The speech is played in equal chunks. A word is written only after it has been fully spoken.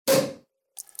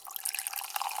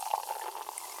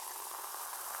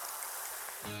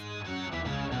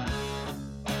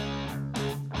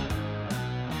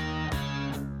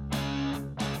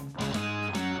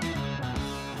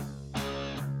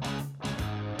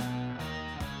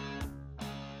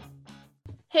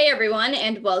Hey everyone,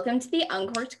 and welcome to the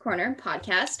Uncorked Corner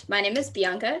podcast. My name is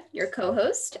Bianca, your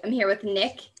co-host. I'm here with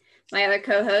Nick, my other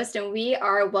co-host, and we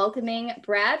are welcoming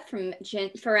Brad from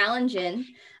Farallon Gin.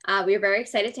 We are very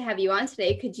excited to have you on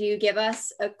today. Could you give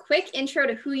us a quick intro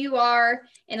to who you are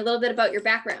and a little bit about your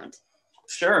background?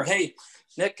 Sure. Hey,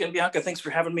 Nick and Bianca, thanks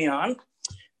for having me on.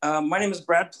 My name is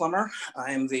Brad Plummer.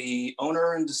 I am the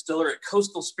owner and distiller at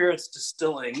Coastal Spirits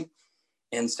Distilling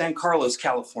in San Carlos,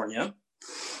 California.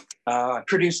 I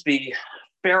produce the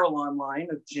Farallon line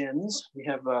of gins. We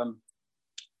have a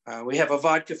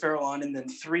vodka Farallon and then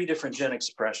 3 different gin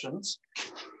expressions.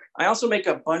 I also make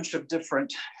a bunch of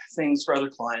different things for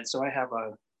other clients. So I have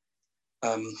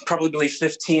probably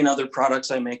 15 other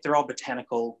products I make. They're all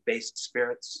botanical-based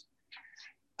spirits.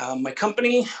 My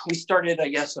company, we started, I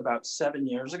guess, about 7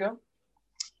 years ago.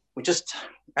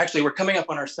 We're coming up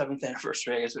on our 7th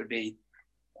anniversary. I guess it would be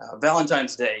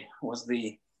Valentine's Day was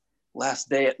the last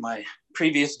day at my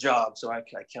previous job. So I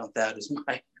count that as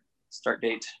my start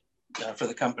date for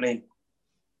the company.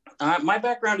 My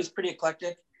background is pretty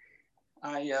eclectic.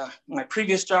 My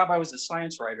previous job, I was a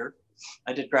science writer.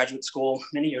 I did graduate school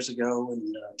many years ago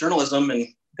in journalism and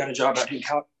got a job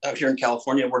out here in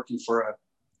California working for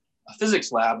a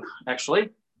physics lab, actually.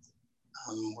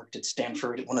 Worked at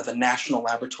Stanford at one of the national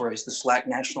laboratories, the SLAC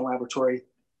National Laboratory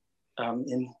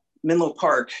in Menlo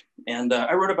Park. And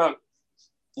I wrote about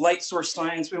light source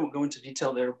science. We won't go into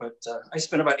detail there, but I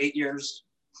spent about 8 years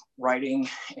writing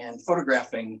and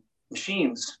photographing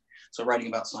machines. So writing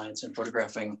about science and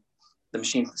photographing the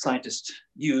machines that scientists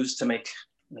use to make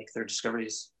their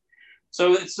discoveries.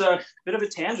 So it's a bit of a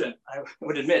tangent, I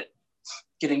would admit,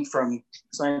 getting from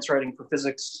science writing for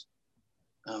physics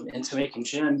into making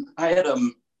gin. I had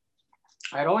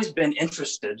always been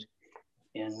interested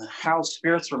in how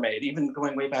spirits were made, even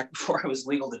going way back before I was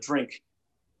legal to drink.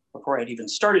 Before I'd even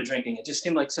started drinking, it just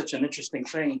seemed like such an interesting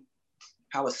thing,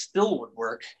 how a still would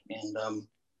work. And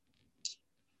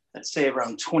let's say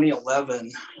around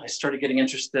 2011, I started getting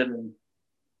interested in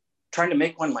trying to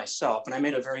make one myself. And I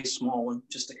made a very small one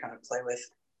just to kind of play with.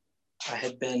 I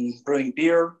had been brewing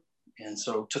beer, and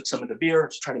so took some of the beer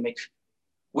to try to make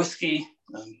whiskey.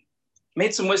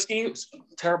 Made some whiskey. It was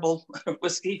terrible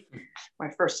whiskey. My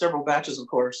first several batches, of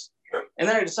course. And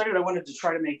then I decided I wanted to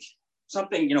try to make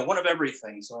something, one of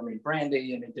everything. So I made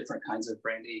brandy, I made different kinds of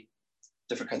brandy,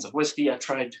 different kinds of whiskey. I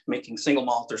tried making single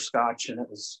malt or scotch, and it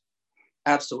was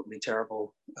absolutely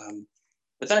terrible.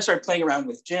 But then I started playing around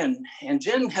with gin, and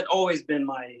gin had always been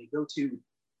my go-to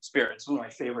spirit. It's one of my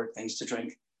favorite things to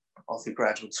drink all through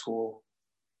graduate school.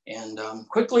 And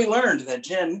quickly learned that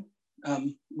gin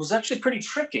was actually pretty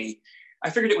tricky. I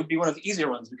figured it would be one of the easier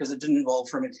ones because it didn't involve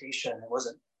fermentation. It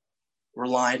wasn't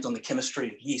reliant on the chemistry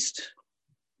of yeast.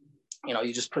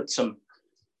 You just put some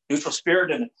neutral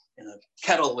spirit in a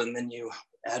kettle, and then you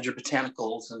add your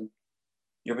botanicals, and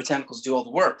your botanicals do all the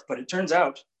work. But it turns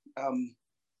out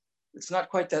it's not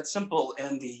quite that simple,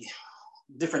 and the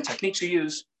different techniques you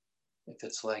use, if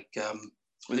it's like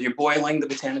whether you're boiling the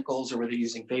botanicals or whether you're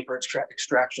using vapor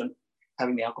extraction,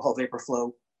 having the alcohol vapor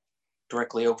flow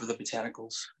directly over the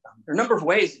botanicals. There are a number of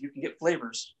ways that you can get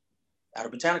flavors out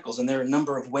of botanicals, and there are a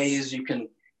number of ways you can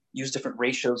use different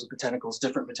ratios of botanicals,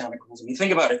 different botanicals. And you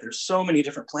think about it, there's so many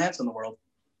different plants in the world.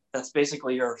 That's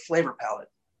basically your flavor palette.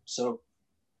 So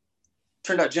it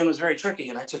turned out gin was very tricky,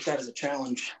 and I took that as a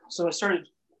challenge. So I started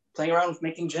playing around with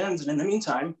making gins, and in the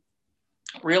meantime,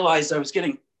 realized I was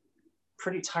getting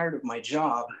pretty tired of my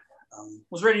job.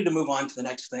 Was ready to move on to the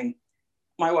next thing.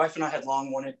 My wife and I had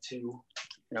long wanted to,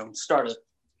 start a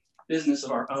business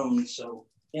of our own. So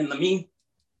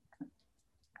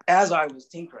as I was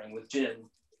tinkering with gin,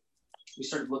 we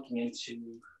started looking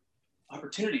into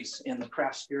opportunities in the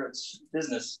craft spirits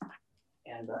business.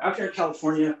 And out here in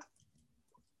California,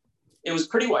 it was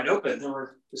pretty wide open. There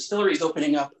were distilleries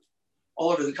opening up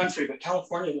all over the country, but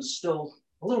California was still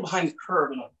a little behind the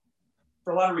curve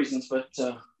for a lot of reasons, but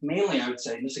mainly I would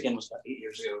say, and this again was about 8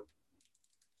 years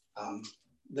ago,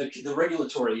 the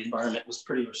regulatory environment was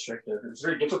pretty restrictive. It was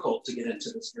very difficult to get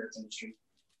into the spirits industry,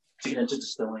 to get into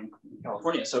distilling in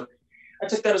California. So I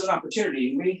took that as an opportunity,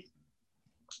 and we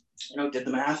did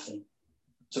the math and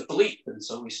took the leap. And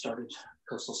so we started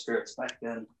Coastal Spirits back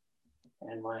then.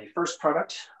 And my first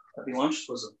product that we launched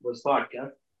was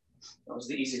vodka. That was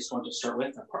the easiest one to start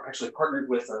with. I actually partnered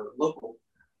with a local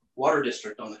water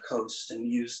district on the coast, and we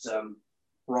used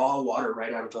raw water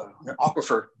right out of an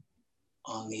aquifer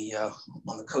on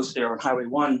the coast there on Highway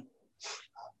 1,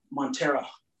 Montero,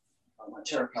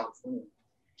 California.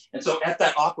 And so at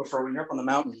that aquifer, when you're up on the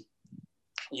mountain,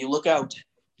 you look out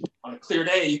on a clear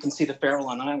day, you can see the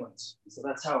Farallon Islands. So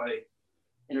that's how I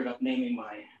ended up naming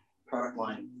my product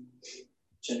line.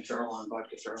 Gin Farallon,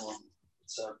 vodka Farallon.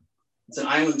 It's an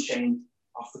island chain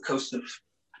off the coast of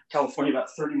California, about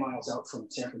 30 miles out from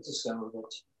San Francisco.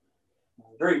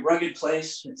 A very rugged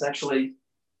place. It's actually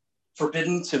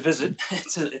forbidden to visit.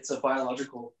 It's a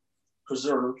biological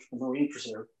preserve, a marine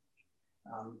preserve.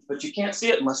 But you can't see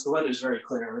it unless the weather's very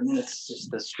clear. And then it's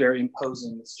just this very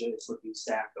imposing, mysterious looking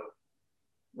stack of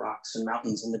rocks and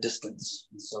mountains in the distance.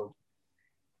 And so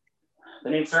the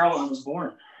name Farallon was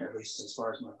born, at least as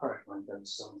far as my product line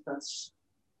goes. So that's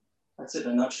it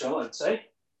in a nutshell, I'd say.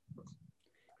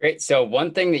 Great. So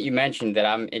one thing that you mentioned that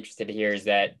I'm interested to hear is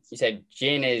that you said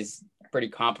gin is pretty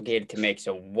complicated to make.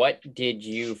 So what did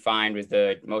you find was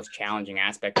the most challenging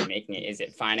aspect of making it? Is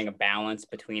it finding a balance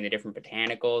between the different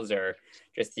botanicals, or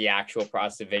just the actual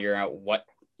process of figuring out what,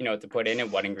 to put in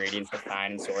it, what ingredients to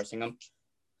find and sourcing them?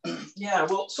 Yeah,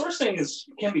 well, sourcing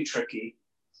can be tricky,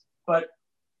 but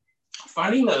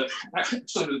finding the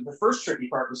first tricky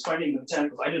part was finding the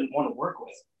botanicals I didn't want to work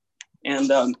with.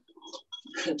 And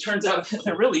it turns out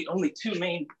there are really only two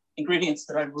main ingredients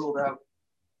that I ruled out,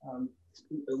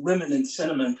 lemon and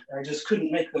cinnamon. I just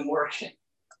couldn't make them work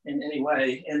in any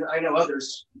way. And I know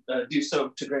others do so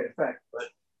to great effect, but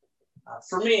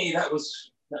for me, that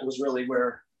was really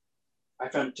where I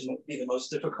found it to be the most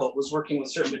difficult, was working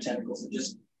with certain botanicals that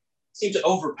just seem to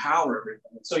overpower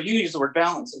everything. So you use the word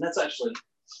balance, and that's actually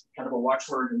kind of a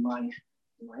watchword in my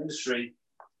industry.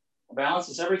 Balance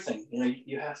is everything.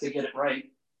 You have to get it right.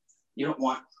 You don't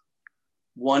want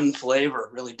one flavor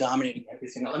really dominating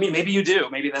everything else. I mean, maybe you do.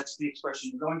 Maybe that's the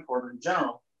expression you're going for. But in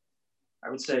general, I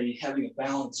would say having a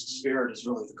balanced spirit is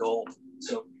really the goal.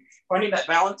 So finding that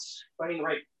balance, finding the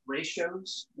right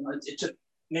ratios. It took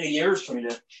many years for me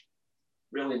to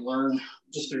really learn,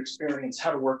 just through experience,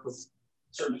 how to work with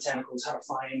certain botanicals, how to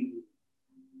find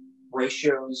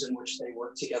ratios in which they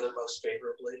work together most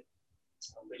favorably.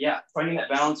 But yeah, finding that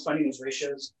balance, finding those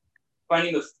ratios,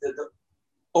 finding the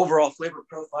overall flavor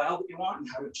profile that you want and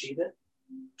how to achieve it,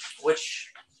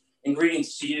 which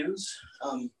ingredients to use.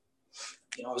 I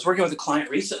was working with a client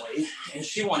recently, and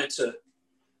she wanted to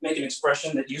make an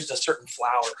expression that used a certain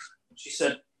flower. She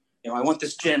said, I want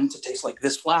this gin to taste like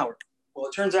this flower. Well,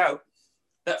 it turns out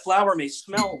that flower may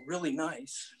smell really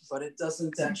nice, but it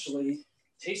doesn't actually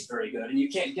taste very good. And you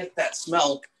can't get that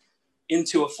smell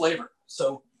into a flavor.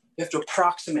 So you have to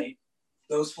approximate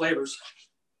those flavors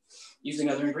using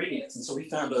other ingredients. And so we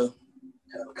found a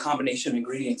kind of a combination of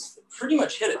ingredients that pretty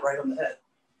much hit it right on the head.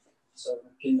 So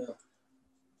I can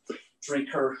drink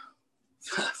her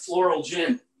floral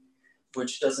gin,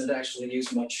 which doesn't actually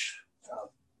use much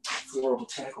floral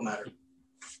botanical matter.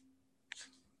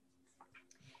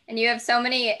 And you have so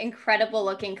many incredible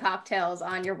looking cocktails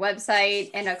on your website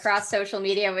and across social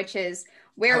media, which is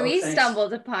where we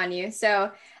stumbled upon you.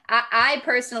 So I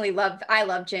personally love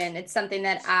gin. It's something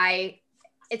that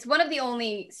it's one of the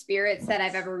only spirits that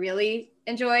I've ever really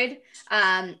enjoyed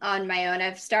on my own.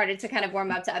 I've started to kind of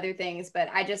warm up to other things, but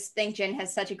I just think gin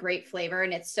has such a great flavor,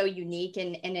 and it's so unique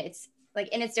and it's like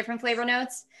in its different flavor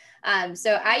notes.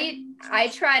 So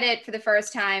I tried it for the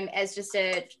first time as just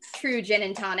a true gin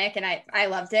and tonic, and I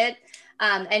loved it.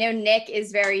 I know Nick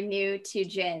is very new to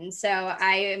gin, so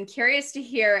I am curious to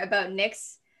hear about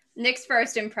Nick's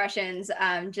first impressions,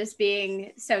 just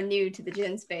being so new to the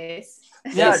gin space.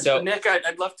 Yeah, so Nick,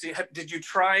 I'd love to. Did you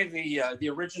try the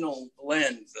original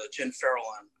blend, the Gin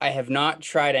Farallon? I have not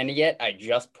tried any yet. I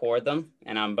just poured them,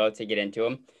 and I'm about to get into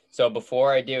them. So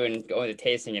before I do and go into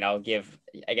tasting it, I'll give,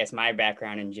 I guess, my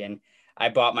background in gin. I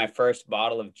bought my first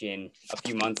bottle of gin a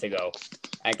few months ago.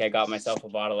 I got myself a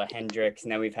bottle of Hendrick's,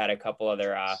 and then we've had a couple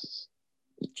other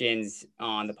gins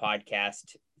on the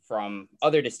podcast from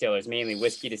other distillers, mainly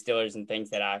whiskey distillers and things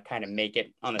that kind of make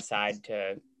it on the side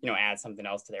to, add something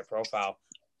else to their profile.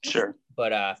 Sure.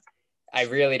 But I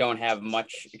really don't have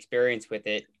much experience with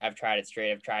it. I've tried it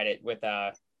straight. I've tried it with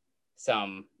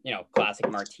some, classic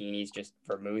martinis, just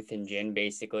vermouth and gin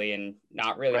basically, and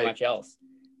not really much else.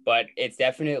 But it's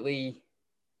definitely,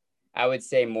 I would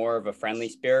say, more of a friendly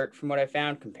spirit from what I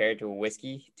found compared to a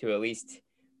whiskey, to at least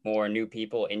more new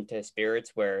people into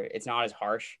spirits where it's not as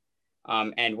harsh.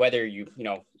 And whether you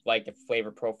like the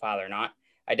flavor profile or not,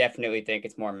 I definitely think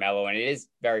it's more mellow, and it is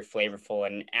very flavorful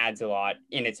and adds a lot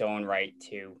in its own right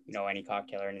to, any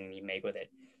cocktail or anything you make with it.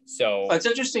 So it's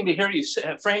interesting to hear you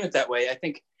frame it that way. I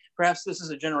think perhaps this is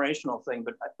a generational thing,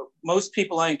 but most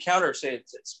people I encounter say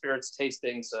it's spirits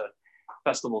tastings,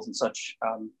 festivals and such.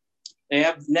 They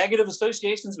have negative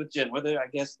associations with gin, whether I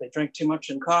guess they drink too much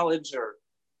in college or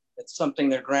it's something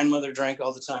their grandmother drank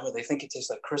all the time, or they think it tastes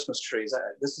like Christmas trees.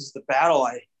 This is the battle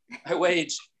I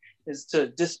wage, is to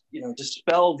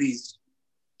dispel these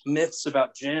myths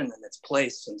about gin and its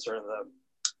place and sort of the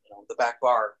the back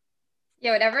bar.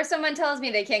 Yeah, whenever someone tells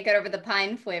me they can't get over the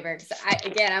pine flavor, because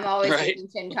I'm always Right. making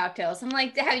gin cocktails. I'm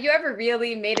like, have you ever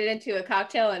really made it into a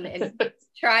cocktail and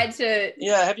tried to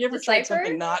Yeah, have you ever tried decipher?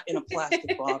 something not in a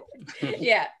plastic bottle?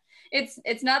 Yeah,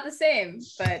 it's not the same,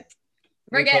 but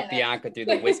we put Bianca through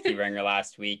the whiskey ringer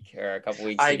last week or a couple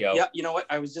weeks ago. Yeah, you know what?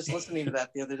 I was just listening to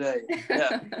that the other day.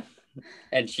 Yeah.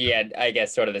 And she had, I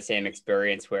guess, sort of the same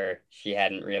experience where she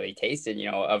hadn't really tasted,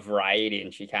 a variety,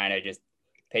 and she kind of just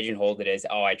pigeonholed it as,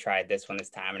 oh, I tried this one this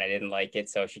time and I didn't like it.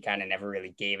 So she kind of never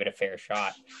really gave it a fair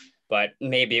shot. But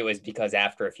maybe it was because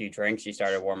after a few drinks, she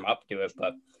started warm up to it.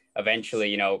 But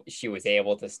eventually, she was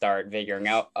able to start figuring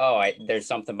out, there's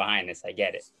something behind this. I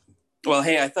get it. Well,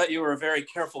 hey, I thought you were a very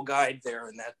careful guide there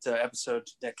in that episode,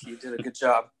 Nick. You did a good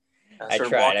job. I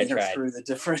tried. Through the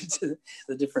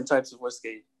different types of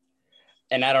whiskey.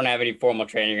 And I don't have any formal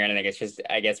training or anything. It's just,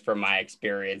 I guess, from my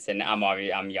experience, and I'm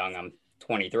young. I'm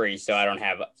 23, so I don't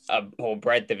have a whole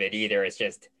breadth of it either. It's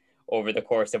just over the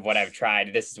course of what I've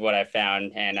tried, this is what I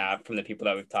found, and from the people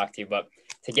that we've talked to. But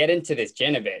to get into this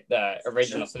gin a bit, the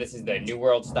original, so this is the New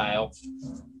World style.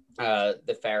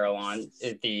 The Farallon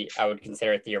is I would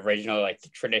consider it the original, like the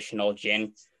traditional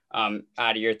gin out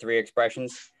of your three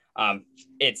expressions.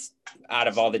 It's out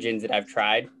of all the gins that I've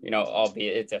tried,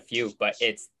 albeit it's a few, but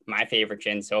it's my favorite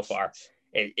gin so far.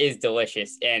 It is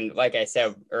delicious. And like I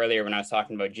said earlier, when I was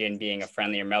talking about gin being a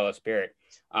friendly or mellow spirit,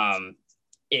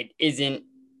 it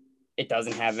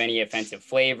doesn't have any offensive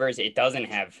flavors. I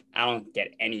don't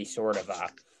get any sort of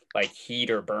like heat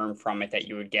or burn from it that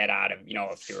you would get out of,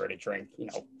 if you were to drink,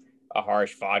 a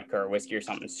harsh vodka or whiskey or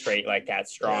something straight, like that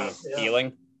strong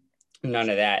feeling. None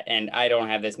of that. And I don't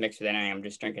have this mixed with anything. I'm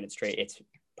just drinking it straight. It's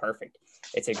perfect.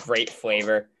 It's a great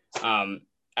flavor.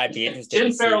 I'd be interested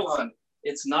Gin Farallon.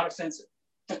 It's not offensive.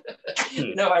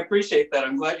 No, I appreciate that.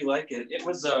 I'm glad you like it. It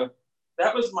was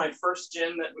that was my first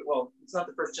gin it's not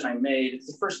the first gin I made.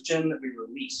 It's the first gin that we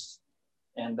released.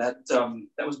 And that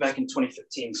was back in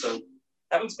 2015. So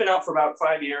that one's been out for about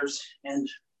 5 years. And,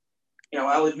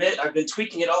 I'll admit I've been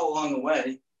tweaking it all along the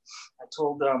way. I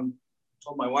told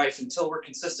my wife, until we're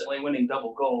consistently winning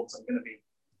double golds, I'm going to be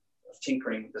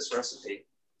tinkering with this recipe.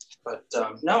 But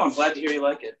no, I'm glad to hear you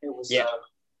like it. It was,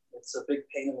 it's a big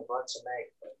pain in the butt to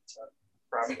make, but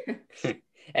proud of it.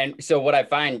 And so what I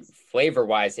find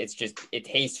flavor-wise, it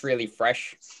tastes really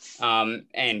fresh.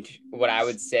 And what I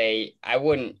would say, I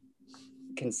wouldn't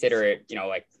consider it,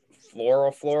 like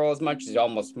floral as much. It's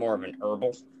almost more of an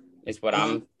herbal is what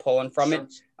I'm pulling from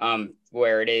it.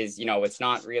 Where it is, it's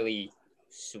not really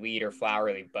sweet or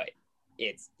flowery, but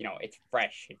it's, it's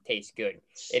fresh. It tastes good.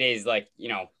 It is like,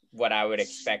 what I would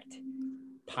expect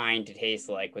pine to taste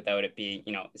like without it being,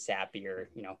 sappy or,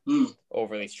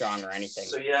 overly strong or anything.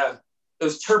 So yeah,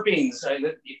 those terpenes,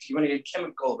 if you want to get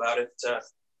chemical about it, the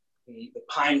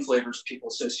pine flavors people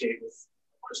associate with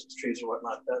Christmas trees or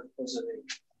whatnot, those are the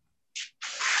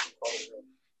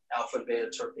alpha and beta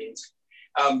terpenes.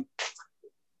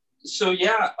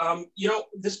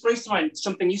 This brings to mind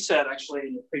something you said actually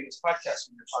in your previous podcast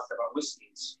when you were talking about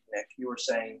whiskeys, Nick. You were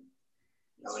saying,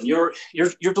 and you're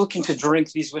looking to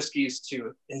drink these whiskeys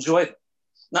to enjoy them,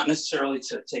 not necessarily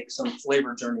to take some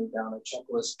flavor journey down a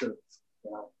checklist of,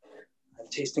 I'm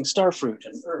tasting starfruit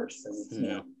and earth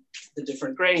and the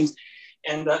different grains,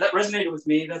 and that resonated with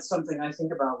me. That's something I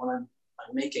think about when I'm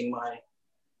making my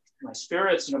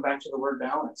spirits. Back to the word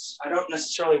balance. I don't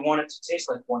necessarily want it to taste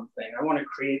like one thing. I want to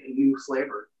create a new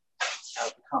flavor out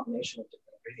of the combination of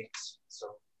different ingredients.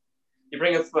 So you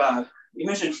bring up, you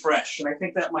mentioned fresh, and I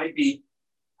think that might be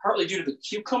partly due to the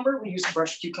cucumber. We use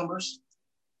fresh cucumbers,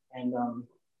 and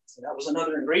that was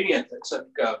another ingredient that took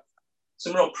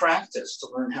some real practice to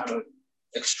learn how to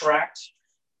extract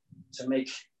to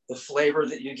make the flavor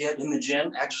that you get in the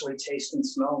gin actually taste and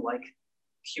smell like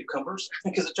cucumbers.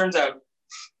 Because it turns out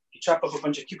you chop up a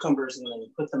bunch of cucumbers and then you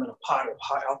put them in a pot of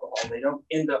hot alcohol, they don't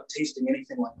end up tasting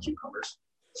anything like cucumbers.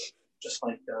 Just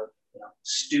like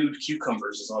stewed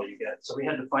cucumbers is all you get. So we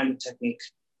had to find a technique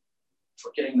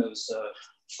for getting those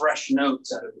fresh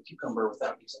notes out of the cucumber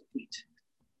without using heat.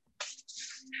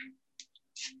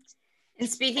 And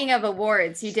speaking of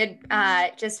awards, you did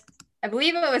I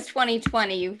believe it was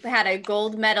 2020, you had a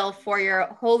gold medal for your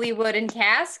Holy Wooden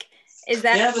Cask. Is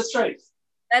that? Yeah, that's right.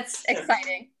 That's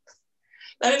exciting.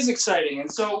 That is exciting.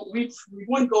 And so we've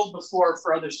won gold before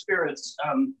for other spirits.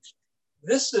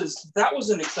 That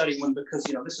was an exciting one because,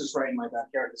 this is right in my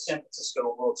backyard, the San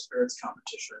Francisco World Spirits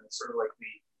Competition. It's sort of like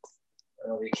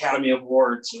the Academy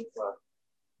Awards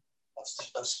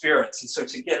of spirits. And so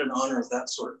to get an honor of that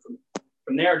sort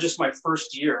from there, just my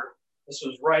first year, this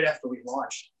was right after we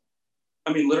launched.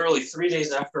 I mean, literally 3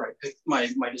 days after my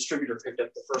distributor picked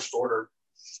up the first order,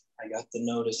 I got the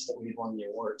notice that we won the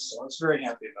award. So I was very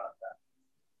happy about that.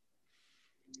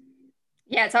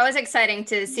 Yeah, it's always exciting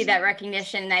to see that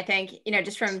recognition. And I think,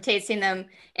 just from tasting them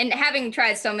and having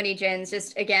tried so many gins,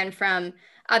 just again from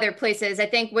other places, I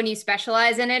think when you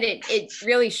specialize in it, it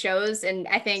really shows. And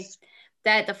I think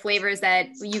that the flavors that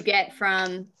you get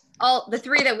from all the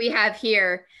three that we have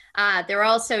here, they're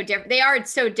all so different. They are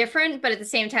so different, but at the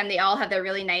same time, they all have that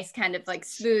really nice kind of like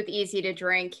smooth, easy to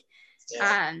drink,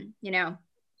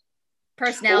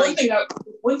 personality. Well,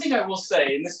 one thing I will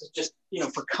say, and this is just,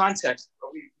 for context,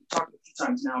 but we talked a few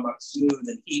times now about smooth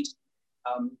and heat.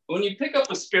 When you pick up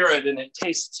a spirit and it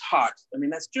tastes hot, I mean,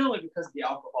 that's generally because the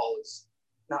alcohol has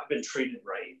not been treated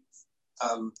right.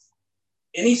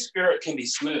 Any spirit can be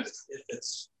smooth if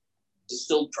it's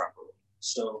distilled properly.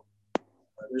 So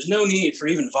there's no need for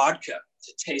even vodka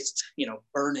to taste,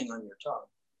 burning on your tongue.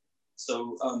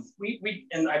 So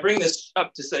and I bring this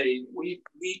up to say, we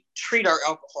treat our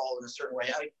alcohol in a certain way.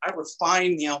 I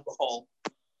refine the alcohol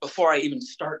before I even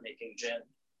start making gin.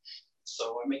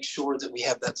 So I make sure that we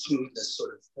have that smoothness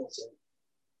sort of built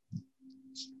in.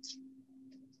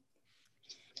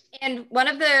 And one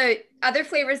of the other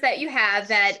flavors that you have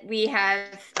that we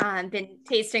have been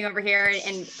tasting over here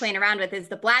and playing around with is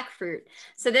the black fruit.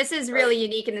 So this is really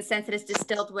unique in the sense that it's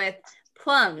distilled with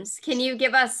plums. Can you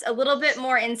give us a little bit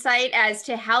more insight as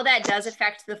to how that does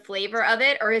affect the flavor of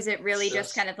it? Or is it really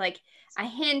just kind of like a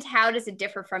hint? How does it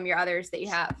differ from your others that you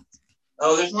have?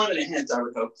 Oh, there's more than a hint, I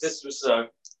would hope. This was,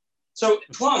 so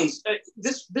plums,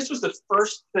 this was the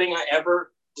first thing I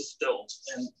ever distilled.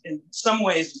 And in some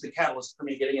ways, it was the catalyst for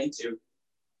me getting into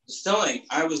distilling.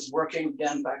 I was working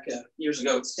again back years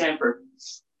ago at Stanford.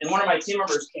 And one of my team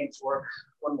members came to work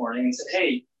one morning and said,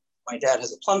 hey, my dad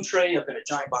has a plum tray. I've got a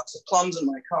giant box of plums in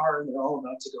my car, and they're all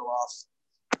about to go off.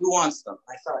 Who wants them?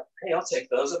 I thought, hey, I'll take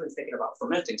those. I've been thinking about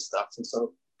fermenting stuff. And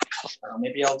so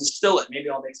maybe I'll distill it. Maybe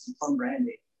I'll make some plum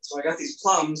brandy. So I got these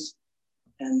plums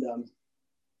and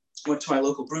went to my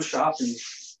local brew shop and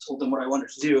told them what I wanted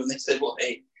to do. And they said, well,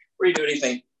 hey, before you do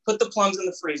anything, put the plums in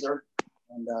the freezer.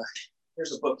 And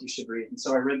here's a book you should read. And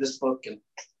so I read this book, and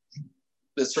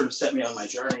this sort of set me on my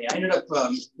journey. I ended up,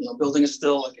 building a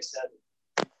still, like I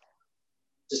said,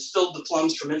 distilled the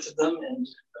plums, fermented them, and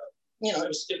it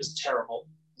was terrible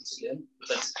once again.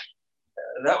 But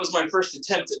that was my first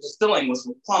attempt at distilling, was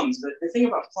with plums. But the thing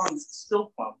about plums,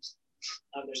 distilled plums,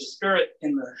 there's a spirit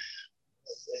in the,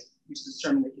 I use this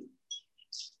term in the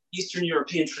Eastern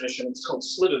European tradition. It's called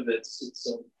slivovitz. It's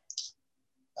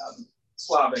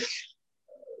Slavic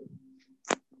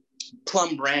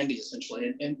plum brandy,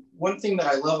 essentially. And one thing that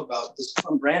I love about this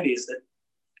plum brandy is that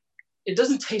it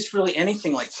doesn't taste really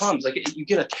anything like plums. Like you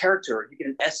get a character, you get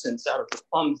an essence out of the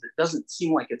plums that doesn't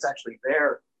seem like it's actually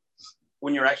there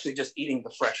when you're actually just eating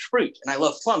the fresh fruit. And I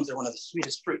love plums. They're one of the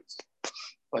sweetest fruits.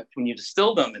 But when you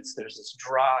distill them, there's this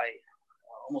dry,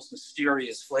 almost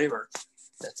mysterious flavor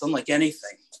that's unlike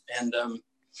anything. And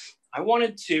I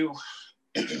wanted to,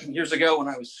 years ago when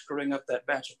I was screwing up that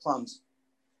batch of plums,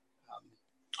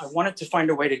 I wanted to find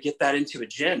a way to get that into a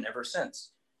gin ever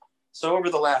since. So over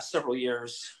the last several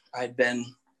years, I'd been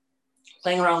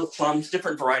playing around with plums,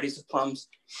 different varieties of plums.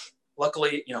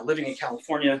 Luckily, living in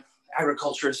California,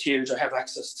 agriculture is huge. I have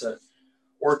access to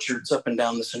orchards up and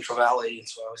down the Central Valley. And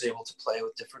so I was able to play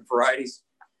with different varieties,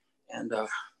 and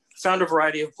found a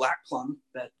variety of black plum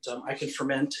that I can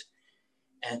ferment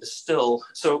and distill.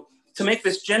 So to make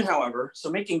this gin, however, so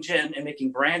making gin and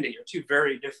making brandy are two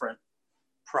very different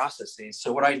processes.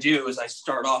 So what I do is I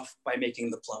start off by making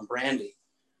the plum brandy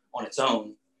on its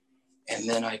own. And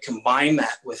then I combine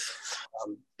that with,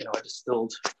 a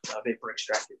distilled vapor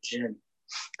extracted gin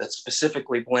that's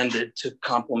specifically blended to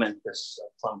complement this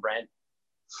plum brandy.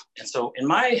 And so in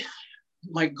my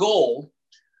goal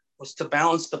was to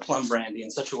balance the plum brandy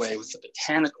in such a way with the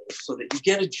botanicals so that you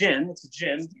get a gin. It's a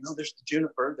gin, there's the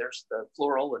juniper, there's the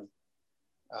floral and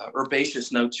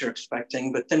herbaceous notes you're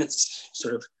expecting, but then it's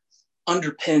sort of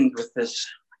underpinned with this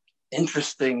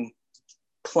interesting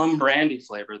plum brandy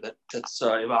flavor that's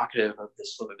evocative of the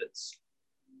slivovitz.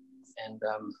 And,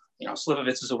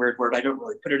 slivovitz is a weird word. I don't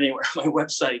really put it anywhere on my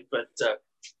website, but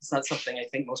it's not something I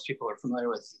think most people are familiar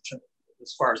with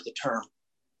as far as the term.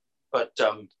 But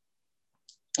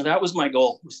that was my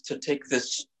goal, was to take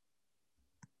this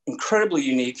incredibly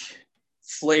unique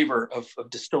flavor of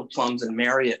distilled plums and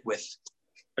marry it with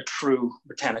a true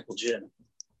botanical gin.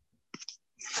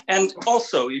 And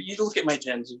also, you look at my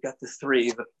gins, you've got the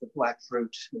three, the black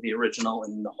fruit, the original,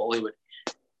 and the Hollywood.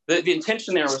 The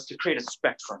intention there was to create a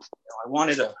spectrum. I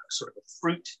wanted a sort of a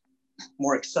fruit,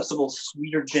 more accessible,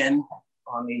 sweeter gin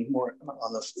on the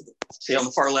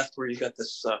far left, where you got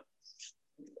this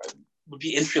would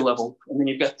be entry level. And then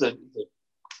you've got the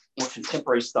more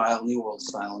contemporary style, New World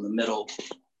style in the middle.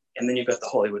 And then you've got the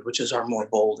Hollywood, which is our more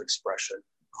bold expression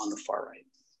on the far right.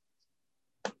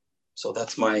 So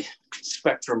that's my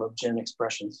spectrum of gin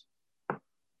expressions.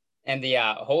 And the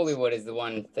Hollywood is the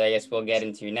one that I guess we'll get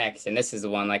into next. And this is the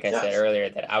one, like I said earlier,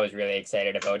 that I was really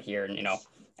excited about here. And,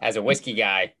 as a whiskey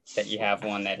guy, that you have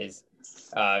one that is,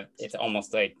 it's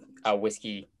almost like a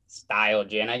whiskey style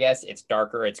gin, I guess. It's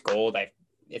darker, it's gold.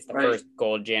 It's the first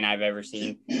gold gin I've ever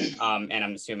seen. And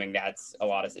I'm assuming that's a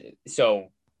lot of, so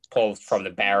pulled from the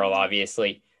barrel,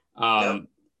 obviously. Can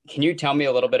you tell me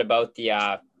a little bit about the,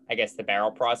 I guess, the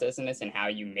barrel process in this and how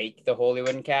you make the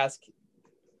Hollywood and cask?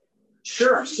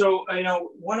 Sure. So,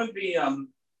 one of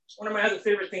my other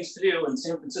favorite things to do in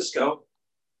San Francisco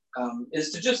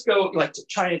is to just go like to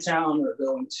Chinatown or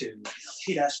go into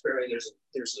Pete Ashbury.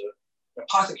 There's an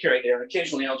apothecary there, and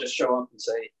occasionally I'll just show up and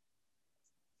say,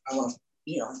 I want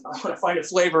to find a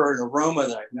flavor or an aroma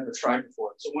that I've never tried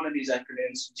before. So one of these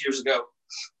afternoons years ago,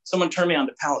 someone turned me on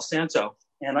to Palo Santo,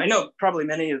 and I know probably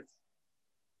many of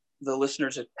the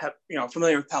listeners have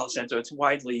familiar with Palo Santo. It's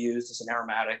widely used as an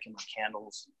aromatic in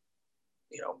candles,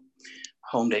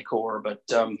 home decor, but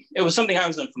it was something I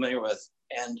was unfamiliar with.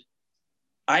 And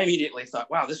I immediately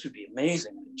thought, wow, this would be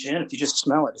amazing in gin. If you just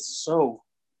smell it, it's so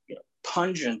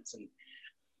pungent, and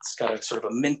it's got a sort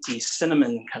of a minty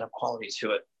cinnamon kind of quality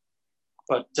to it.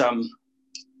 But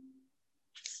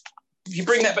you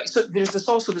bring that back. So there's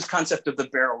also this concept of the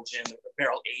barrel gin, the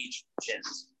barrel aged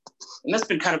gins. And that's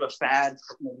been kind of a fad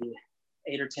for maybe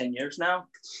 8 or 10 years now.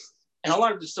 And a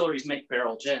lot of distilleries make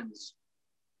barrel gins.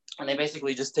 And they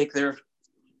basically just take their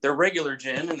regular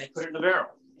gin and they put it in a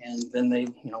barrel. And then they,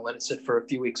 let it sit for a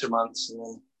few weeks or months, and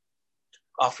then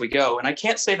off we go. And I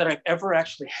can't say that I've ever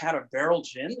actually had a barrel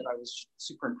gin that I was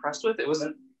super impressed with. It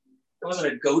wasn't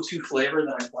a go-to flavor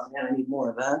that I thought, man, I need more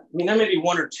of that. I mean, there may be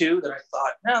one or two that I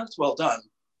thought, no, that's well done.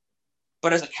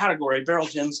 But as a category, barrel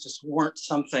gins just weren't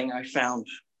something I found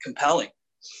compelling.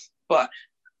 But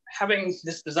having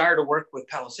this desire to work with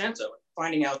Palo Santo,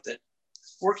 finding out that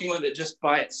working with it just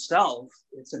by itself,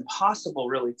 it's impossible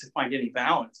really to find any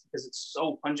balance because it's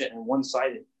so pungent and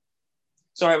one-sided.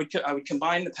 So I would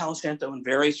combine the Palo Santo in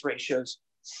various ratios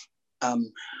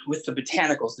with the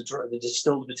Botanicals, the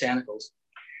distilled Botanicals.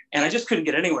 And I just couldn't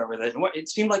get anywhere with it. And it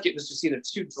seemed like it was just either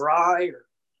too dry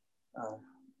or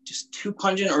just too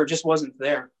pungent, or it just wasn't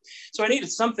there. So I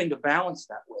needed something to balance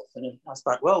that with. And I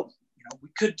thought, well, we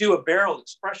could do a barrel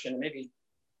expression. Maybe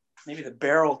the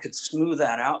barrel could smooth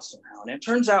that out somehow. And it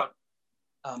turns out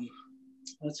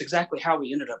that's exactly how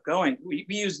we ended up going. We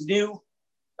used new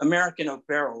American oak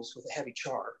barrels with a heavy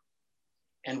char.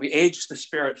 And we aged the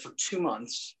spirit for 2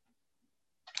 months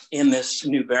in this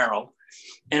new barrel.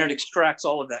 And it extracts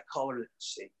all of that color that you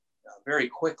see very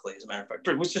quickly, as a matter of fact.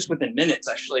 It was just within minutes,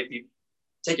 actually. If you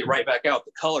take it right back out,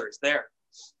 the color is there.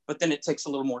 But then it takes a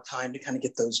little more time to kind of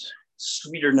get those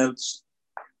sweeter notes.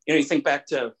 You think back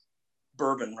to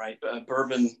bourbon, right?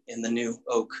 Bourbon in the new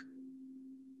oak,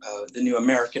 the new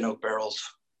American oak barrels,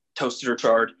 toasted or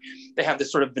charred. They have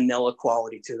this sort of vanilla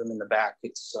quality to them in the back.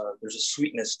 There's a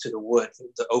sweetness to the wood,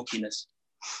 the oakiness.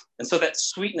 And so that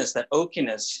sweetness, that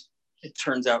oakiness, it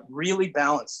turns out really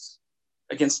balanced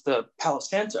against the Palo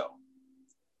Santo.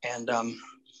 And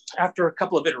after a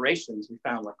couple of iterations, we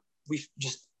found we've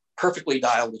just perfectly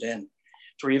dialed it in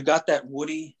to where you've got that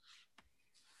woody,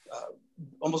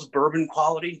 almost bourbon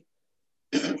quality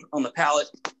on the palate,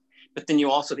 but then you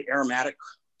also the aromatic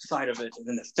side of it, and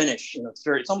then the finish.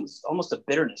 It's almost a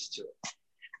bitterness to it,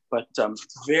 but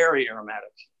very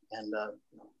aromatic. And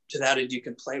to that end, you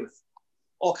can play with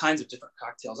all kinds of different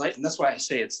cocktails. And that's why I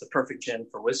say it's the perfect gin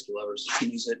for whiskey lovers. You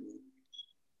can use it in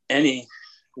any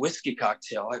whiskey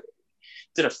cocktail. I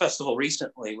did a festival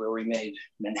recently where we made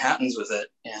Manhattans with it,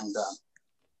 and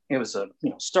it was a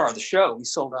star of the show. We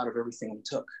sold out of everything we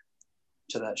took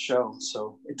to that show.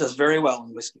 So it does very well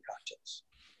in whiskey cocktails.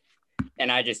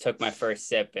 And I just took my first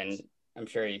sip, and I'm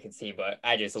sure you can see, but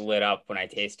I just lit up when I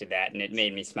tasted that, and it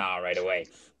made me smile right away.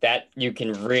 That you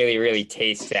can really, really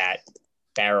taste that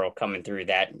barrel coming through,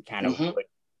 that kind of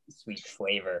sweet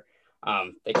flavor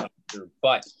that comes through.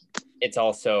 But it's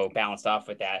also balanced off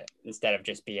with that instead of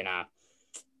just being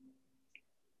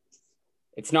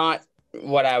it's not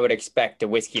what I would expect a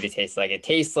whiskey to taste like. It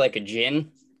tastes like a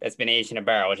gin that's been aged in a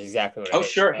barrel, which is exactly what it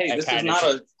is. Sure. Hey, this is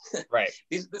not right.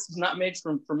 This is not made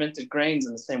from fermented grains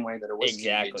in the same way that a whiskey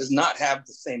exactly. It does not have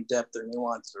the same depth or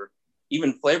nuance or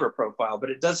even flavor profile, but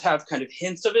it does have kind of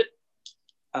hints of it.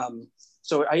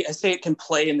 So I say it can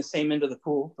play in the same end of the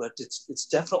pool, but it's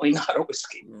definitely not a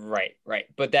whiskey. Right.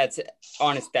 But that's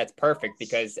honest. That's perfect,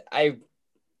 because I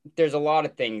there's a lot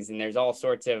of things, and there's all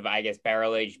sorts of, I guess,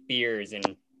 barrel-aged beers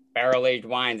and barrel-aged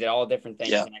wines and all different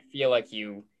things. Yeah. And I feel like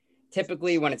you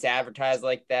typically, when it's advertised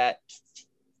like that,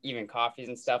 even coffees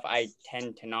and stuff, I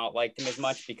tend to not like them as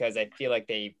much because I feel like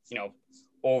they,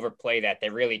 overplay that. They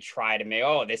really try to make,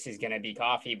 oh, this is going to be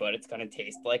coffee, but it's going to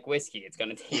taste like whiskey. It's going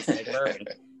to taste like bourbon.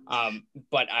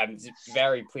 But I'm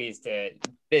very pleased to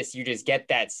this. You just get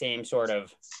that same sort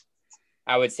of,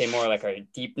 I would say more like a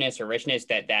deepness or richness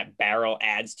that barrel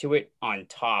adds to it on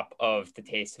top of the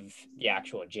taste of the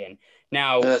actual gin.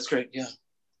 Now, that's great. Yeah.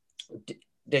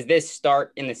 Does this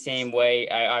start in the same way?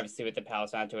 Obviously, with the Palo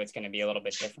Santo, it's going to be a little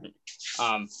bit different.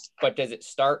 But does it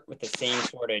start with the same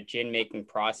sort of gin making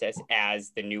process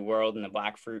as the New World and the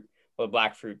black fruit? Well, the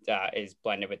black fruit is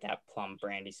blended with that plum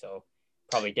brandy, so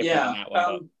probably different than that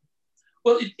one.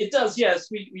 Well, it does. Yes,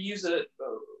 we use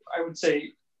I would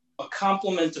say, a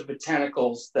complement of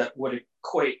botanicals that would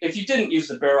equate. If you didn't use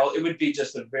the barrel, it would be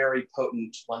just a very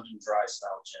potent London dry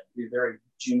style gin. It'd be very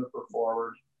juniper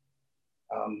forward.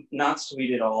 Not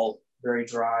sweet at all, very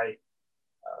dry,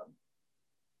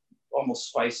 almost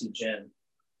spicy gin.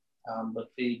 But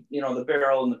the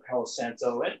barrel and the Palo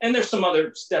Santo, and there's some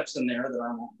other steps in there that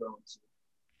I won't go into.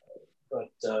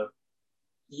 But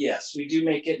yes, we do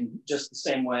make it in just the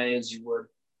same way as you would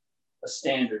a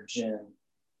standard gin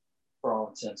for all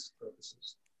intents and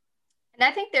purposes. And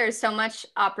I think there's so much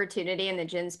opportunity in the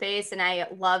gin space. And I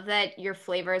love that your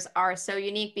flavors are so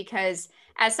unique because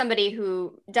as somebody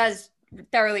who does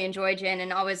thoroughly enjoy gin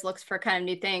and always looks for kind of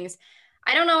new things,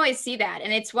 I don't always see that.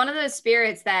 And it's one of those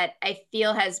spirits that I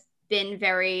feel has been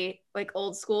very like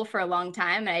old school for a long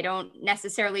time. And I don't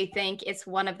necessarily think it's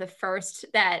one of the first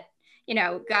that,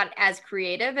 got as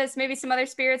creative as maybe some other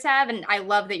spirits have. And I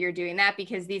love that you're doing that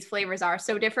because these flavors are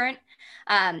so different.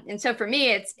 And so for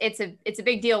me, it's a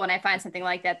big deal when I find something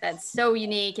like that that's so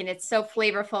unique and it's so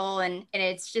flavorful and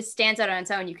it just stands out on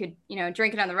its own. You could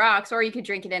drink it on the rocks, or you could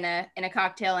drink it in a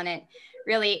cocktail, and it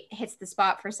really hits the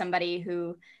spot for somebody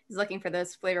who is looking for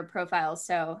those flavor profiles.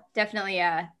 So definitely,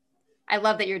 I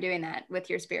love that you're doing that with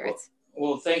your spirits.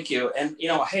 Well, thank you. And,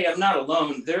 hey, I'm not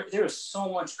alone. There is so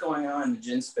much going on in the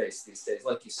gin space these days.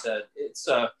 Like you said,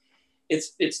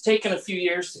 it's taken a few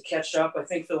years to catch up. I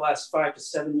think for the last 5 to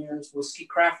 7 years,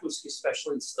 craft whiskey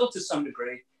especially, and still to some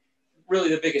degree, really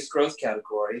the biggest growth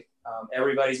category.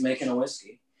 Everybody's making a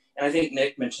whiskey. And I think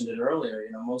Nick mentioned it earlier,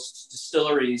 most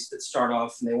distilleries that start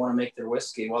off and they want to make their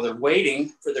whiskey, while they're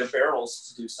waiting for their barrels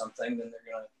to do something, then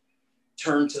they're going to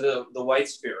turn to the white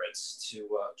spirits to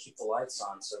keep the lights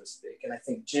on, so to speak. And I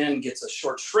think gin gets a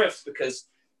short shrift because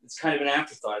it's kind of an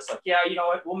afterthought. It's like, yeah, you know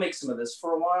what, we'll make some of this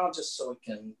for a while just so we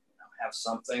can have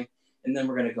something, and then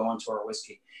we're going to go on to our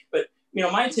whiskey. But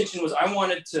my intention was I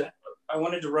wanted to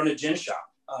run a gin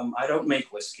shop. I don't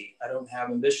make whiskey. I don't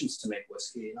have ambitions to make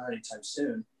whiskey, not anytime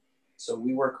soon. So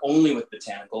we work only with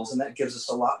botanicals, and that gives us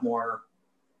a lot more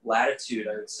latitude,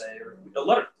 I would say, or a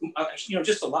lot of,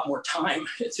 just a lot more time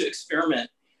to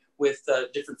experiment with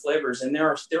different flavors. And there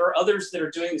are others that are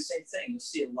doing the same thing. You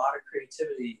see a lot of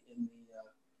creativity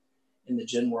in the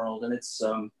gin world, and it's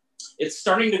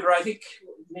starting to grow. I think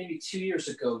maybe 2 years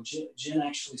ago, gin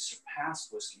actually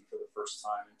surpassed whiskey for the first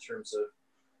time in terms of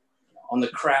on the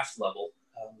craft level,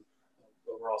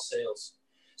 overall sales.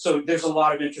 So there's a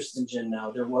lot of interest in gin now.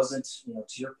 There wasn't,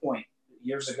 to your point,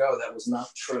 years ago, that was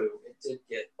not true. It did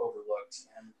get overlooked.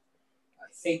 And I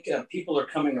think people are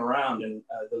coming around, and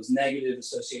those negative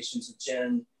associations with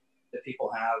gin that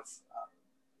people have,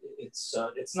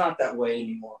 it's not that way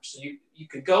anymore. So you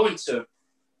could go into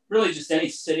really just any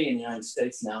city in the United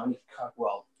States now,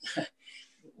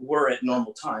 we're at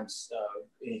normal times,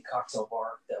 any cocktail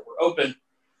bar that we're open,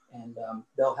 and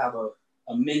they'll have a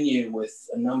menu with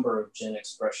a number of gin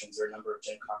expressions or a number of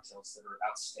gin cocktails that are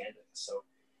outstanding. So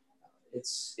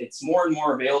it's more and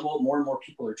more available, more and more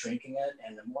people are drinking it,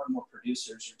 and more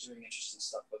producers are doing interesting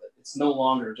stuff with it. It's no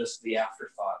longer just the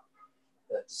afterthought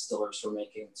that distillers were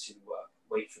making to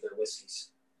wait for their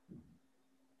whiskeys.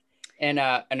 And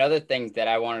another thing that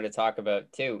I wanted to talk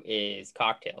about too is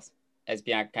cocktails. As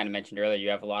Bianca kind of mentioned earlier, you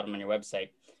have a lot of them on your website.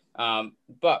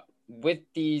 But with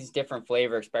these different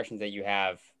flavor expressions that you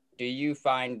have, do you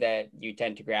find that you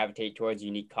tend to gravitate towards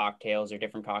unique cocktails or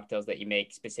different cocktails that you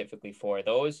make specifically for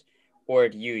those? Or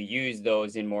do you use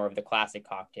those in more of the classic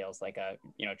cocktails, like a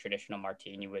traditional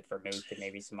martini with vermouth and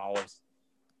maybe some olives?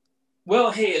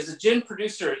 Well, hey, as a gin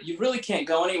producer, you really can't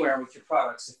go anywhere with your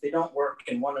products if they don't work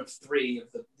in one of three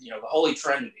of the holy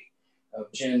trinity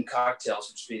of gin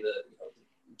cocktails, which would be the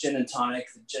gin and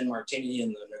tonic, the gin martini,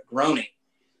 and the Negroni.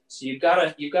 So you've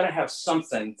got to have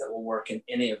something that will work in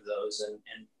any of those, and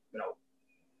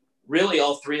really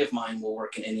all three of mine will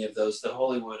work in any of those. The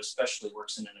Hollywood especially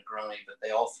works in a Negroni, but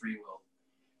they all three will.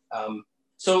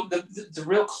 So the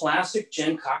real classic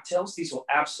gin cocktails, these will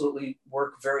absolutely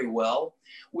work very well.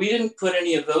 We didn't put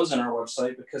any of those on our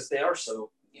website because they are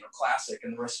so, classic,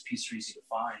 and the recipes are easy to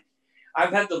find.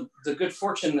 I've had the good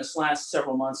fortune this last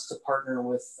several months to partner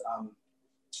with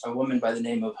a woman by the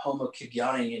name of Homa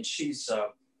Kigyani, and she's an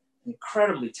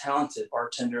incredibly talented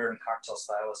bartender and cocktail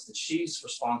stylist, and she's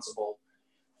responsible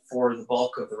for the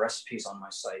bulk of the recipes on my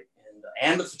site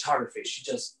and the photography. She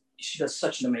does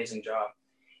such an amazing job,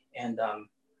 and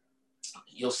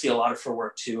you'll see a lot of her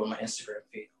work too on my Instagram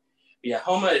feed. But yeah,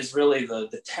 Homa is really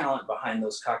the talent behind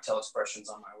those cocktail expressions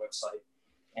on my website,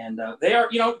 and they are,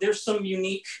 there's some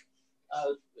unique,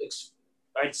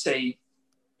 I'd say,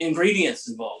 ingredients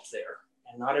involved there,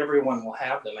 and not everyone will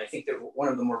have them. I think that one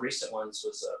of the more recent ones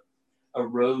was a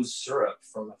rose syrup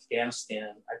from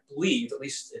Afghanistan. I believe, at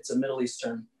least it's a Middle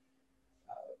Eastern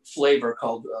flavor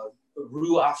called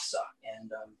Rue Afza,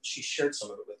 and she shared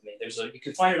some of it with me. You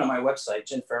can find it on my website,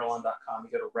 ginfarallon.com.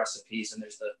 You go to recipes, and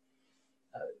there's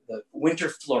the Winter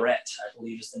Florette, I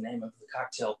believe is the name of the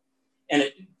cocktail, and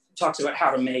it talks about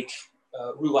how to make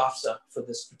Rue Afza for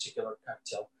this particular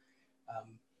cocktail,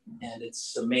 and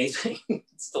it's amazing.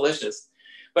 It's delicious.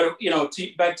 But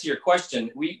back to your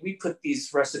question, we put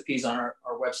these recipes on our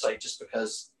website just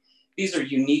because these are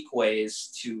unique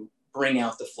ways to bring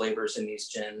out the flavors in these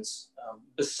gins,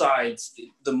 besides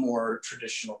the more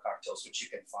traditional cocktails, which you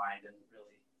can find, and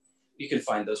really you can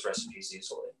find those recipes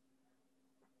easily.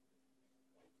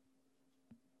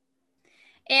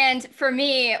 And for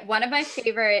me, one of my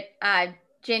favorite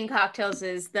gin cocktails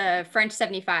is the French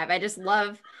 75. I just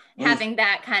love having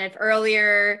that kind of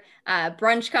earlier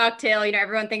brunch cocktail.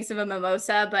 Everyone thinks of a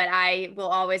mimosa, but I will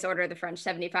always order the French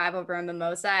 75 over a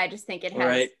mimosa. I just think it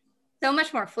has so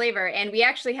much more flavor. And we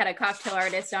actually had a cocktail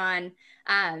artist on,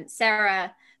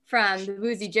 Sarah from the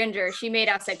Woozy Ginger. She made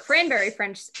us a cranberry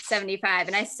French 75.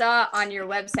 And I saw on your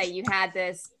website you had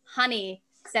this honey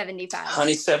 75.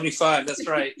 Honey 75, that's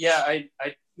right. Yeah,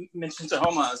 I mentioned to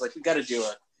Homa, I was like, we got to do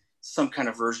some kind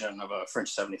of version of a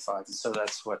French 75. And so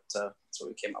that's what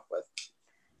we came up with.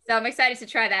 So I'm excited to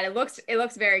try that. It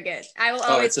looks very good. I will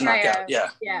always try a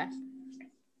knockout. Yeah.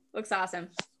 Looks awesome.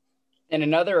 And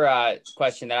another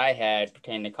question that I had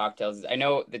pertaining to cocktails is, I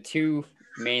know the two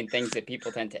main things that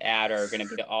people tend to add are going to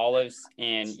be the olives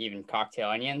and even cocktail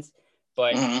onions.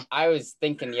 But I was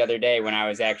thinking the other day when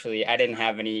I didn't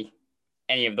have any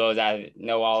of those,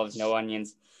 no olives, no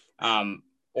onions,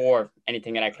 or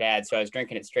anything that I could add. So I was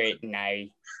drinking it straight, and I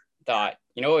thought,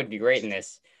 what would be great in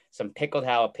this? Some pickled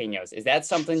jalapenos. Is that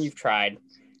something you've tried?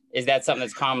 Is that something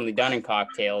that's commonly done in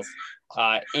cocktails?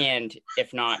 And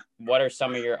if not, what are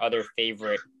some of your other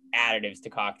favorite additives to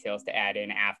cocktails to add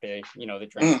in after, the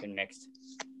drink's been mixed?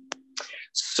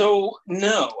 So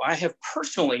no, I have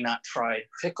personally not tried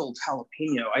pickled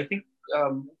jalapeno. I think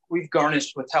we've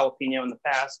garnished with jalapeno in the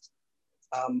past.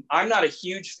 I'm not a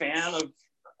huge fan of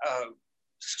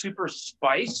super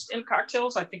spice in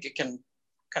cocktails. I think it can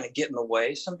kind of get in the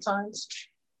way sometimes.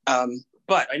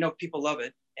 But I know people love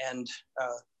it, and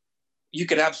you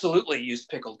could absolutely use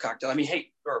pickled cocktail. I mean,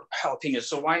 or jalapenos.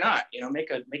 So why not? Make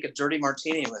a dirty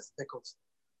martini with pickled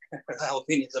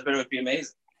jalapenos. I bet it would be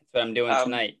amazing. That's what I'm doing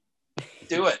tonight.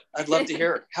 Do it. I'd love to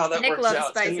hear how that works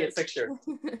out. Send me a picture.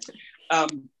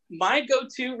 My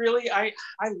go-to, really, I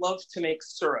love to make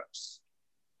syrups.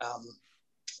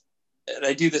 And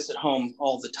I do this at home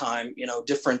all the time.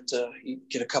 Different. You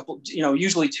get a couple.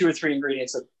 Usually 2 or 3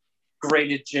 ingredients of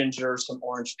grated ginger, some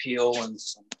orange peel, and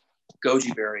some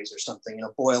goji berries or something.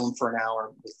 Boil them for an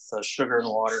hour with sugar and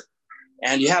water,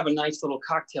 and you have a nice little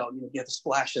cocktail. You get a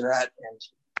splash of that, and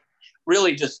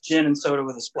really just gin and soda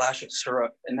with a splash of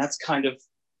syrup. And that's kind of,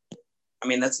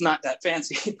 that's not that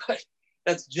fancy, but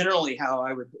that's generally how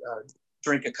I would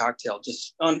drink a cocktail.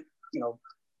 Just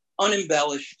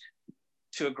unembellished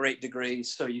to a great degree,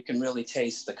 so you can really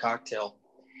taste the cocktail.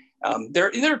 There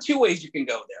are 2 ways you can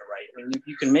go there, right?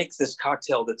 You can make this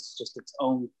cocktail that's just its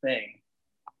own thing.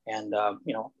 And,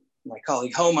 my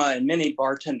colleague Homa and many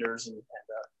bartenders and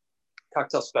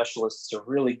cocktail specialists are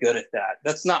really good at that.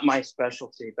 That's not my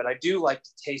specialty, but I do like to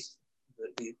taste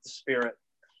the spirit.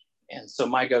 And so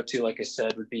my go-to, like I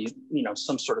said, would be,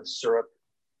 some sort of syrup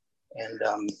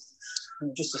and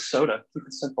just a soda. Keep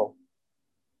it simple.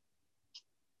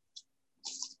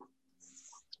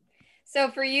 So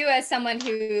for you, as someone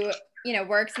who,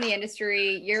 works in the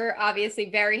industry, you're obviously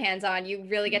very hands-on. You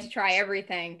really get to try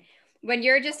everything. When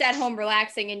you're just at home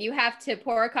relaxing and you have to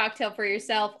pour a cocktail for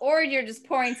yourself, or you're just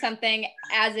pouring something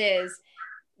as is,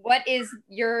 what is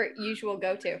your usual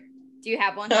go-to? Do you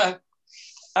have one?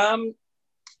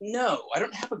 No, I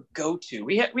don't have a go-to.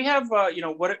 We have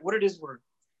what it is we're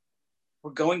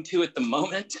going to at the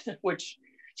moment, which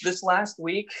this last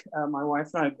week, my wife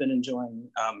and I have been enjoying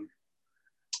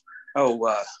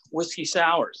whiskey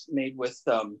sours made with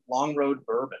Long Road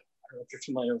bourbon. I don't know if you're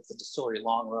familiar with the distillery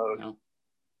Long Road. No.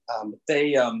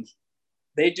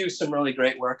 They do some really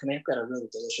great work, and they've got a really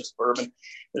delicious bourbon.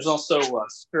 There's also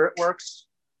Spirit Works,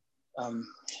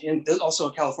 and there's also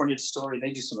a California distillery.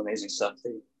 They do some amazing stuff.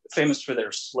 They're famous for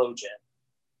their slow gin,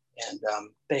 and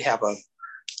they have a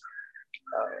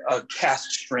cask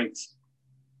strength.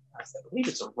 I believe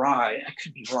it's a rye. I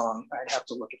could be wrong. I'd have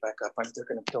to look it back up. They're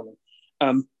going to kill me.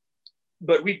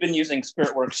 But we've been using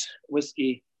Spirit Works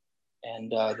whiskey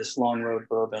and this Long Road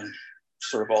bourbon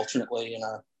sort of alternately in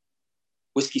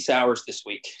whiskey sours this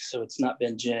week. So it's not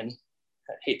been gin.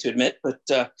 I hate to admit, but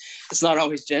it's not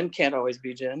always gin. Can't always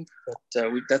be gin. But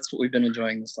that's what we've been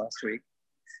enjoying this last week.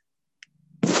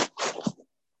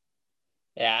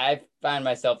 Yeah, I find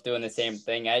myself doing the same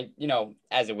thing.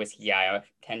 As a whiskey guy, I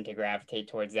tend to gravitate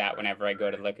towards that whenever I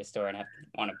go to the liquor store and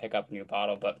want to pick up a new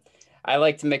bottle. But I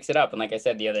like to mix it up. And like I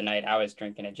said the other night, I was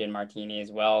drinking a gin martini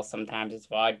as well. Sometimes it's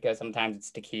vodka, sometimes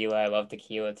it's tequila. I love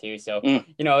tequila too. So,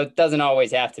 it doesn't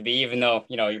always have to be, even though,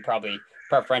 you're probably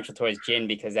preferential towards gin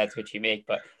because that's what you make.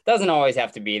 But it doesn't always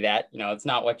have to be that. It's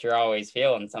not what you're always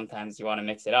feeling. Sometimes you want to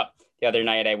mix it up. The other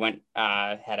night I went,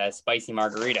 had a spicy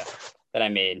margarita that I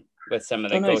made with some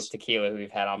of the ghost tequila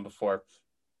we've had on before.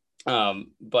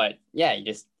 But yeah, you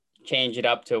just change it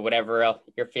up to whatever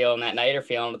you're feeling that night or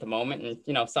feeling at the moment.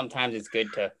 And, sometimes it's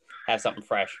good to have something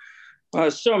fresh. Well,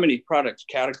 there's so many product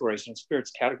categories and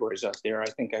spirits categories out there. I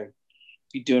think I'd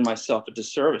be doing myself a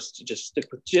disservice to just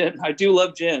stick with gin. I do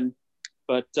love gin,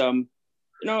 but,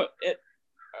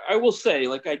 I will say,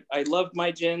 like, I love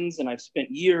my gins, and I've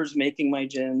spent years making my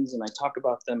gins, and I talk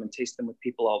about them and taste them with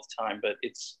people all the time, but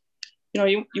it's,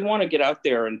 you want to get out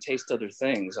there and taste other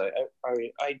things. I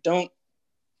don't,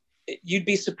 you'd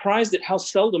be surprised at how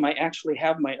seldom I actually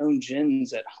have my own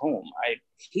gins at home. I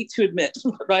hate to admit,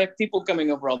 but I have people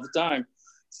coming over all the time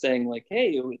saying like,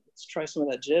 hey, let's try some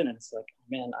of that gin. And it's like,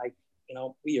 man,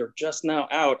 we are just now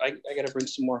out. I got to bring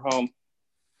some more home.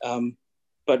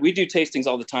 But we do tastings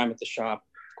all the time at the shop.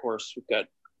 Of course, we've got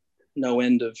no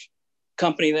end of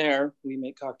company there. We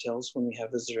make cocktails when we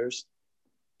have visitors.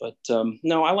 But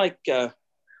no, I like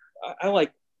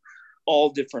all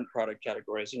different product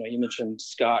categories. You mentioned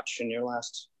Scotch in your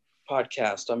last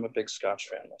podcast. I'm a big Scotch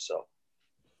fan myself.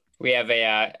 We have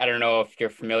I don't know if you're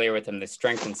familiar with them, the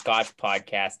Strength and Scotch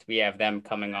podcast. We have them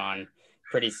coming on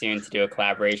pretty soon to do a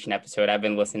collaboration episode. I've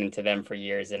been listening to them for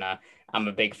years, and I'm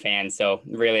a big fan. So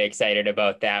really excited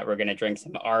about that. We're going to drink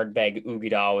some Ardbeg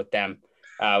Ugadal with them,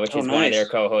 which is one of their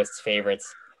co-hosts'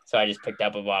 favorites. So I just picked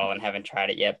up a bottle and haven't tried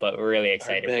it yet, but we're really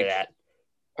excited for that.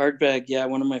 Ardbeg, yeah,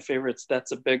 one of my favorites.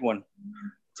 That's a big one.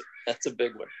 That's a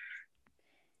big one.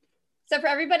 So for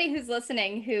everybody who's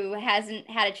listening who hasn't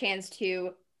had a chance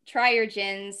to try your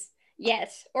gins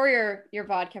yet, or your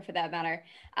vodka for that matter,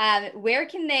 where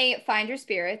can they find your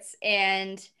spirits?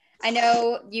 And I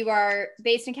know you are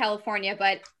based in California,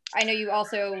 but I know you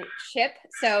also ship.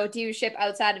 So do you ship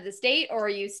outside of the state, or are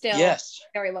you still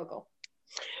very local?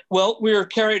 Well, we are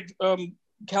carried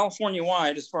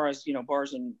California-wide as far as,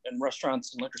 bars and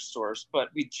restaurants and liquor stores. But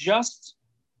we just,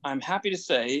 I'm happy to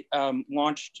say,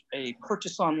 launched a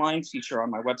purchase online feature on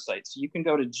my website. So you can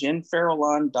go to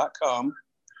ginfarallon.com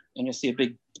and you'll see a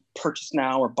big purchase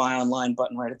now or buy online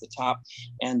button right at the top.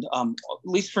 And at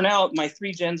least for now, my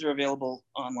 3 gins are available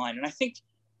online. And I think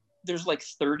there's like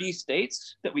 30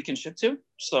 states that we can ship to.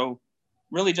 So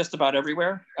really just about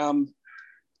everywhere.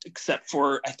 Except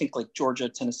for, I think, like Georgia,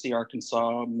 Tennessee,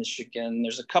 Arkansas, Michigan.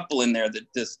 There's a couple in there that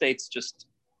the states just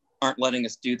aren't letting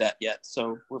us do that yet.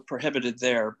 So we're prohibited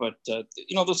there. But,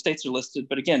 those states are listed.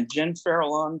 But again,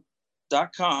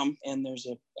 ginfarallon.com, and there's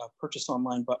a purchase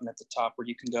online button at the top where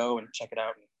you can go and check it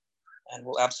out. And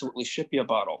we'll absolutely ship you a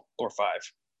bottle or 5.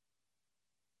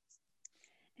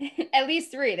 At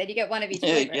least 3. Then you get one of each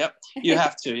flavor. Yep, you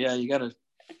have to. Yeah, you gotta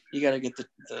get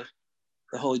the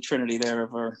holy trinity there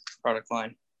of our product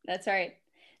line. That's right.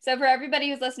 So for everybody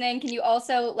who's listening, can you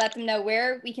also let them know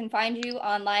where we can find you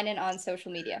online and on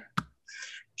social media?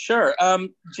 Sure.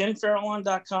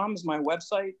 ginfarallon.com is my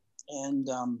website, and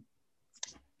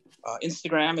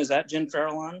Instagram is at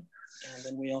ginfarallon. And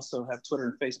then we also have Twitter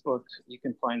and Facebook. You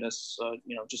can find us,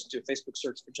 just do a Facebook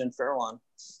search for Gin Farallon.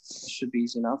 It should be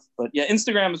easy enough. But yeah,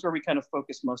 Instagram is where we kind of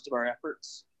focus most of our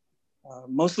efforts,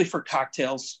 mostly for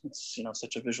cocktails. It's,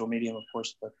 such a visual medium, of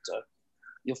course, but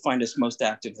you'll find us most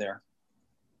active there.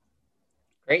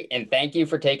 Great. And thank you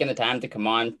for taking the time to come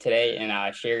on today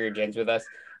and share your gins with us.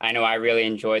 I know I really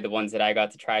enjoyed the ones that I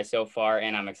got to try so far,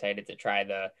 and I'm excited to try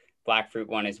the black fruit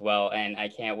one as well. And I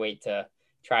can't wait to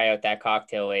try out that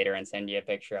cocktail later and send you a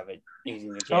picture of it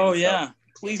using the gin. Oh, yeah.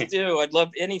 Please do. I'd love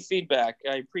any feedback.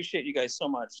 I appreciate you guys so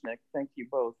much, Nick. Thank you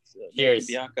both. Nick and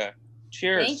Bianca.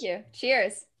 Cheers. Thank you.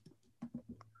 Cheers.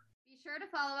 Be sure to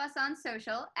follow us on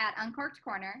social at Uncorked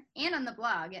Corner and on the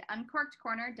blog at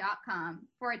uncorkedcorner.com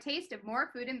for a taste of more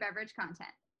food and beverage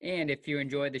content. And if you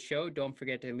enjoyed the show, don't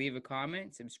forget to leave a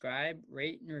comment, subscribe,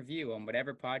 rate, and review on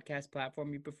whatever podcast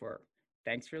platform you prefer.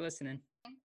 Thanks for listening.